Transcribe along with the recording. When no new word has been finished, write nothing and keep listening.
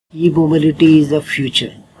E-mobility is the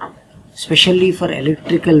future, especially for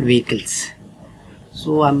electrical vehicles.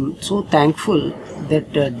 So I'm so thankful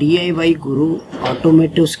that DIYguru,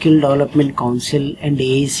 Automotive Skill Development Council and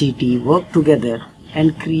AICTE worked together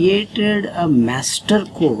and created a master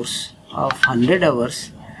course of 100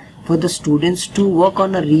 hours for the students to work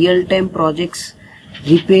on a real-time projects,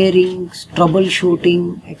 repairing,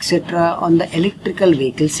 troubleshooting, etc. on the electrical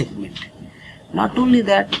vehicle segment. Not only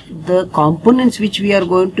that, the components which we are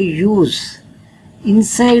going to use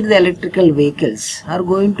inside the electrical vehicles are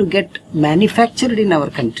going to get manufactured in our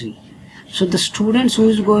country. So the students who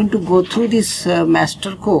is going to go through this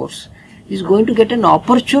master course is going to get an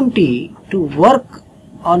opportunity to work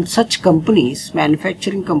on such companies,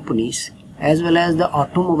 manufacturing companies, as well as the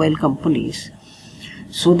automobile companies,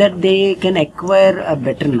 so that they can acquire a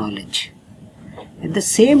better knowledge. At the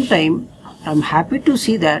same time, I'm happy to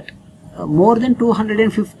see that more than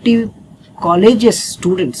 250 colleges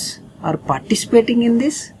students are participating in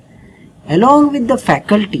this, along with the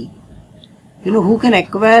faculty, who can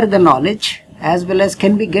acquire the knowledge as well as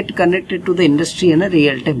can be get connected to the industry in a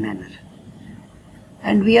real-time manner.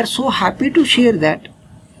 And we are so happy to share that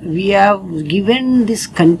we have given this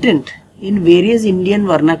content in various Indian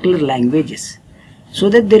vernacular languages, so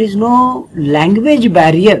that there is no language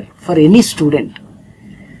barrier for any student.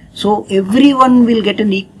 So everyone will get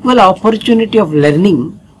an equal opportunity of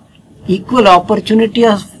learning, equal opportunity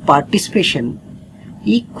of participation,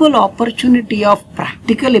 equal opportunity of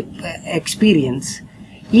practical experience,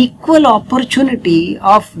 equal opportunity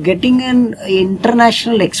of getting an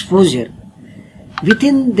international exposure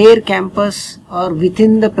within their campus or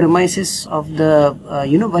within the premises of the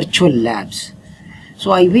virtual labs.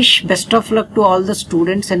 So I wish best of luck to all the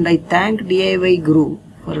students, and I thank DIYguru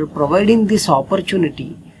for providing this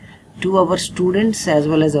opportunity to our students as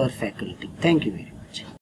well as our faculty. Thank you very much.